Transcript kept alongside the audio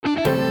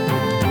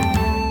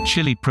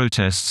Chile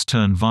protests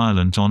turn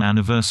violent on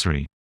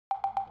anniversary.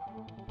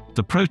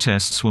 The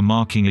protests were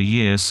marking a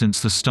year since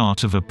the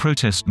start of a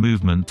protest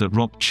movement that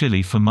rocked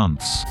Chile for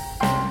months.